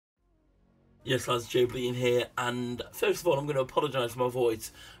Yes, lads, JOEBILINE here, and first of all, I'm going to apologise for my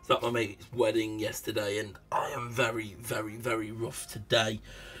voice. I was at my mate's wedding yesterday, and I am very, very, very rough today.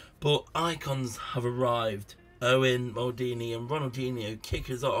 But icons have arrived. Owen, Maldini, and Ronaldinho kick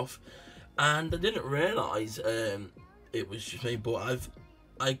us off, and I didn't realise it was just me, but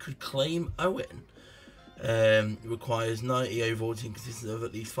I could claim Owen. Requires 90 overall team consistent of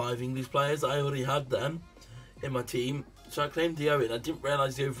at least 5 English players. I already had them in my team, so I claimed the Owen. I didn't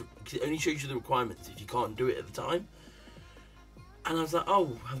realise because it only shows you the requirements if you can't do it at the time. And I was like,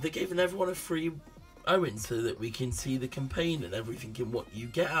 oh, have they given everyone a free Owen so that we can see the campaign and everything and what you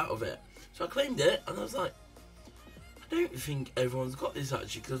get out of it? So I claimed it, and I was like, I don't think everyone's got this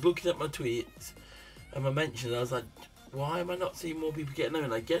actually, because I was looking at my tweets and my mentions, I was like, why am I not seeing more people getting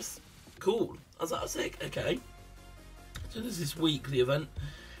Owen? I guess, cool. I was like, sick, okay. So there's this weekly event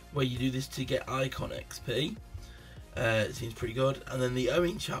where you do this to get icon XP. It seems pretty good. And then the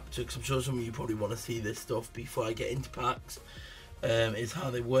Owen chapter, because I'm sure some of you probably want to see this stuff before I get into packs, is how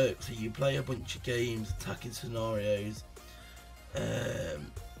they work. So you play a bunch of games, attacking scenarios.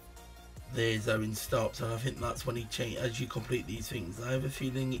 There's Owen stops, and I think that's when he changes as you complete these things. I have a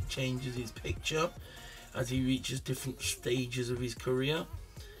feeling it changes his picture as he reaches different stages of his career,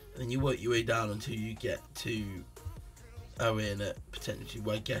 and then you work your way down until you get to Owen at potentially,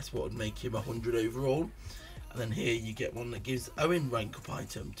 well, I guess what would make him 100 overall. And then here you get one that gives Owen rank up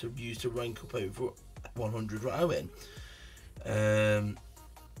item to use to rank up over 100 for Owen.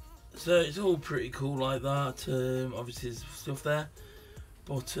 So it's all pretty cool like that. Obviously there's stuff there,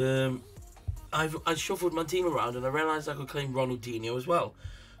 but I shuffled my team around and I realised I could claim Ronaldinho as well.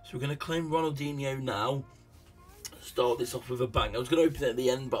 So we're going to claim Ronaldinho now. Start this off with a bang. I was going to open it at the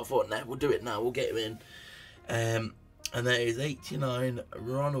end, but I thought, nah, we'll do it now. We'll get him in. And there is 89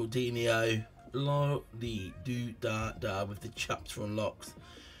 Ronaldinho. Lolly do da da with the chapter unlocks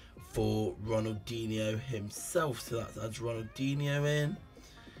for Ronaldinho himself. So that adds Ronaldinho in.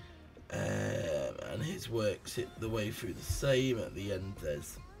 And his works it the way through the same. At the end,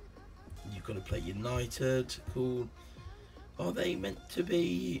 there's you've got to play United. Cool. Are they meant to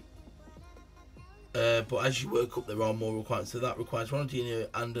be? But as you work up, there are more requirements. So that requires Ronaldinho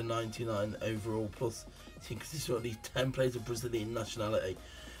and a 99 overall plus team consistent of at least 10 players of Brazilian nationality.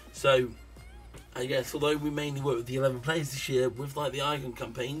 So I guess although we mainly work with the 11 players this year, with like the icon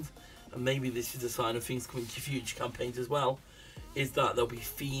campaigns, and maybe this is a sign of things coming to future campaigns as well, is that there'll be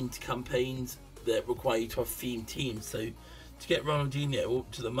themed campaigns that require you to have themed teams. So to get Ronaldinho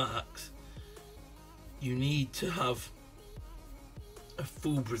up to the max, you need to have a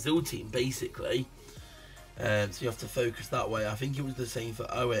full Brazil team basically. So you have to focus that way. I think it was the same for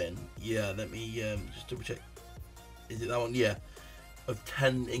Owen. Yeah, let me just double check. Is it that one? Yeah, of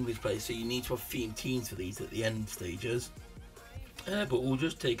 10 English players. So you need to have themed teams for these at the end stages. But we'll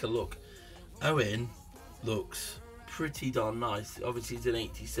just take a look. Owen looks pretty darn nice. Obviously he's an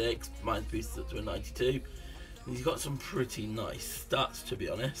 86. Mine's boosted up to a 92. And he's got some pretty nice stats, to be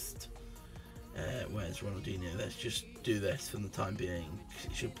honest. Where's Ronaldinho? Let's just do this for the time being.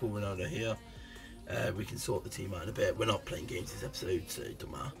 It should pull Ronaldo here. We can sort the team out in a bit. We're not playing games this episode, so it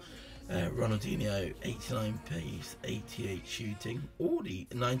doesn't matter. Ronaldinho, 89 pace, 88 shooting, Audi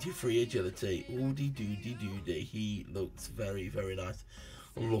 93 agility, Audi doody doody. He looks very, very nice.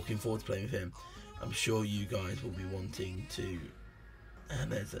 I'm looking forward to playing with him. I'm sure you guys will be wanting to. And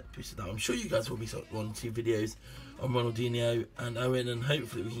there's a piece of that. I'm sure you guys will be wanting to see videos on Ronaldinho and Owen, and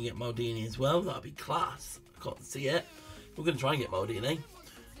hopefully we can get Maldini as well. That'd be class. I can't see it. We're going to try and get Maldini.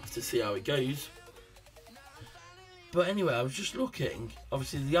 Have to see how it goes. But anyway, I was just looking.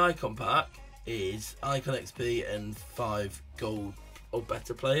 Obviously, the icon pack is icon XP and 5 gold or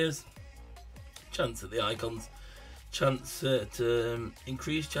better players. Chance at the icons. Chance at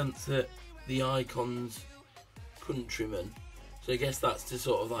increased chance at the icons countrymen. So I guess that's to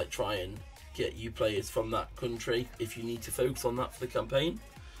sort of like try and get you players from that country if you need to focus on that for the campaign.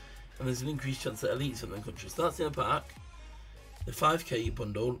 And there's an increased chance at elites from the country. So that's in a pack. The 5k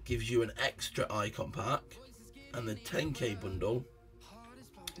bundle gives you an extra icon pack. And the 10k bundle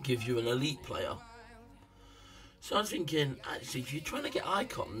gives you an elite player. So I was thinking, actually, if you're trying to get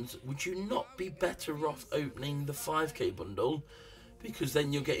icons, would you not be better off opening the 5k bundle? Because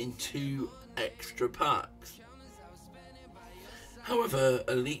then you're getting 2 extra packs. However,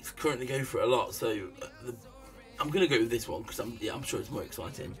 elites currently go for it a lot, so I'm going to go with this one because I'm sure it's more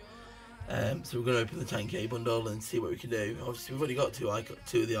exciting. So we're going to open the 10k bundle and see what we can do. Obviously, we've already got 2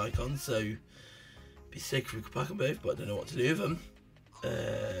 of the icons, so it'd be sick if we could pack them both, but I don't know what to do with them.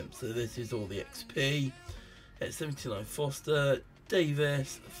 So this is all the XP. It's 79 Foster,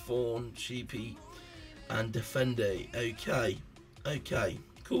 Davis, Fawn, Sheepy, and Defendi. Okay,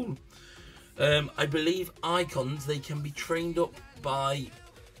 cool. I believe icons, they can be trained up by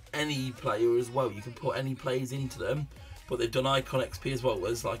any player as well. You can put any players into them, but they've done icon XP as well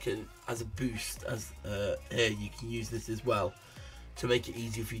as like as a boost. As here, you can use this as well to make it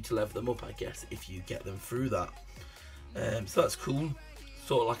easier for you to level them up, I guess, if you get them through that. So that's cool.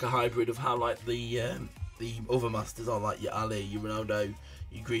 Sort of like a hybrid of how like the other masters are, like your Ali, your Ronaldo,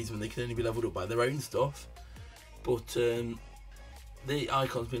 your Griezmann. They can only be leveled up by their own stuff, but the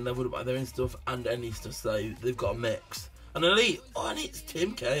icons being leveled up by their own stuff and any stuff. So they've got a mix. An elite. Oh, and it's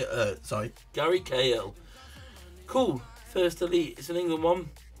Gary Cahill. Cool. First elite. It's an England one.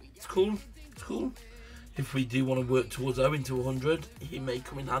 It's cool. It's cool. If we do want to work towards Owen to 100, he may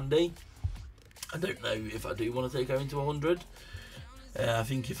come in handy. I don't know if I do want to take Owen to 100. I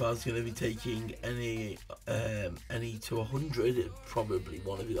think if I was going to be taking any to 100, it'd probably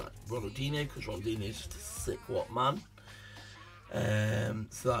want to be like Ronaldinho, because Ronaldinho is just a sick man.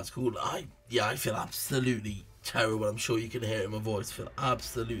 So that's cool. I feel absolutely terrible. I'm sure you can hear it in my voice. I feel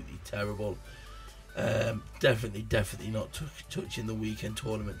absolutely terrible. Definitely not touching the weekend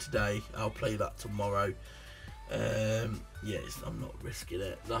tournament today. I'll play that tomorrow. I'm not risking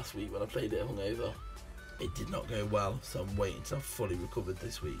it. Last week when I played it hungover, it did not go well, so I'm waiting until I've fully recovered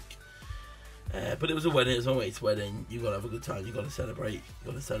this week. But it was a wedding. It was my mate's wedding. You gotta have a good time. You gotta celebrate. You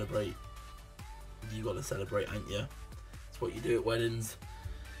gotta celebrate, ain't you? That's what you do at weddings.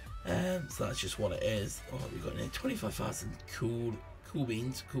 So that's just what it is. Oh, we've got 25,000 cool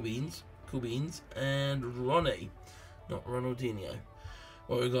beans, and Ronnie, not Ronaldinho.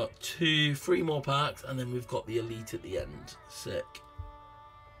 Well, we've got 3 more packs, and then we've got the elite at the end. Sick.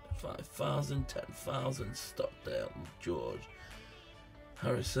 5,000, 10,000, Stockdale, George,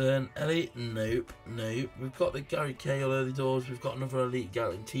 Harrison, elite. Nope. We've got the Gary Cahill early doors. We've got another elite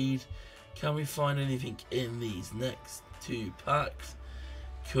guaranteed. Can we find anything in these next 2 packs?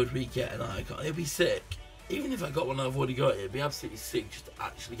 Could we get an icon? It'd be sick. Even if I got one I've already got, it'd be absolutely sick just to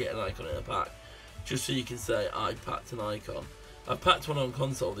actually get an icon in a pack. Just so you can say, I packed an icon. I packed one on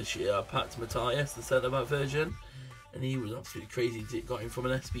console this year. I packed Matthias, the centre-back version. And he was absolutely crazy. It got him from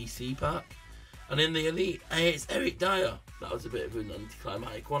an SBC pack. And in the elite, hey, it's Eric Dyer. That was a bit of an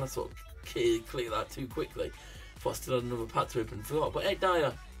anticlimactic one. I sort of clicked that too quickly. Thought I still had another pack to open and forgot. But Eric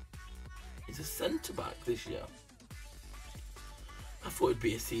Dyer is a centre-back this year. I thought it'd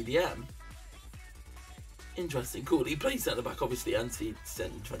be a CDM. Interesting, cool. He plays centre-back, obviously, and centre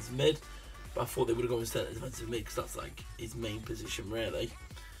defensive mid. But I thought they would have gone with centre defensive mid, because that's like his main position, really.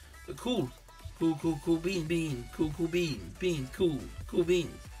 But cool. Cool bean. Cool beans.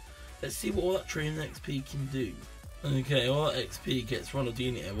 Let's see what all that training XP can do. Okay, all that XP gets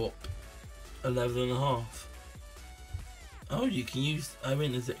Ronaldinho up 11.5. Oh, you can use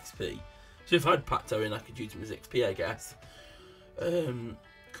Owen as XP. So if I'd packed Owen, I could use him as XP, I guess.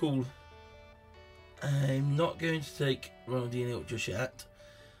 Cool. I'm not going to take Ronaldinho up just yet.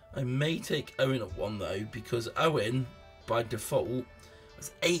 I may take Owen up 1 though, because Owen, by default,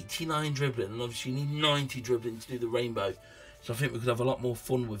 has 89 dribbling, and obviously you need 90 dribbling to do the rainbow. So I think we could have a lot more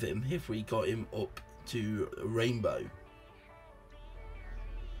fun with him if we got him up to rainbow.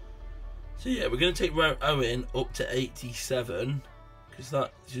 So yeah, we're going to take Owen up to 87, because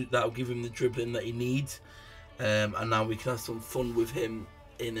that'll give him the dribbling that he needs. And now we can have some fun with him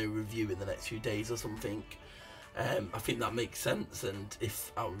in a review in the next few days or something. I think that makes sense, and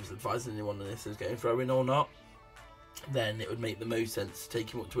if I was advising anyone on this is going for Owen or not, then it would make the most sense to take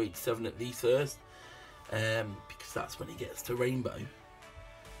him up to 87 at least first, because that's when he gets to rainbow.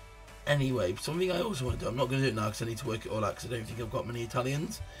 Anyway, something I also want to do, I'm not going to do it now because I need to work it all out because I don't think I've got many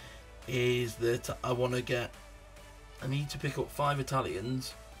Italians, is that I need to pick up 5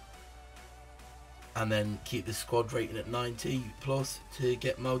 Italians and then keep the squad rating at 90 plus to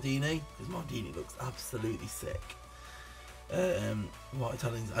get Maldini, because Maldini looks absolutely sick. What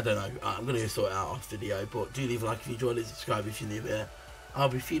Italians? I don't know. I'm going to sort it out off video, but do leave a like if you enjoyed it, subscribe if you're new here. I'll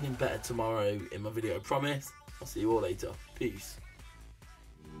be feeling better tomorrow in my video, I promise. I'll see you all later. Peace.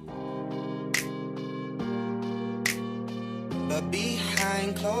 But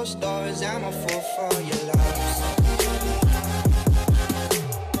behind closed doors, I'm a fool for your love.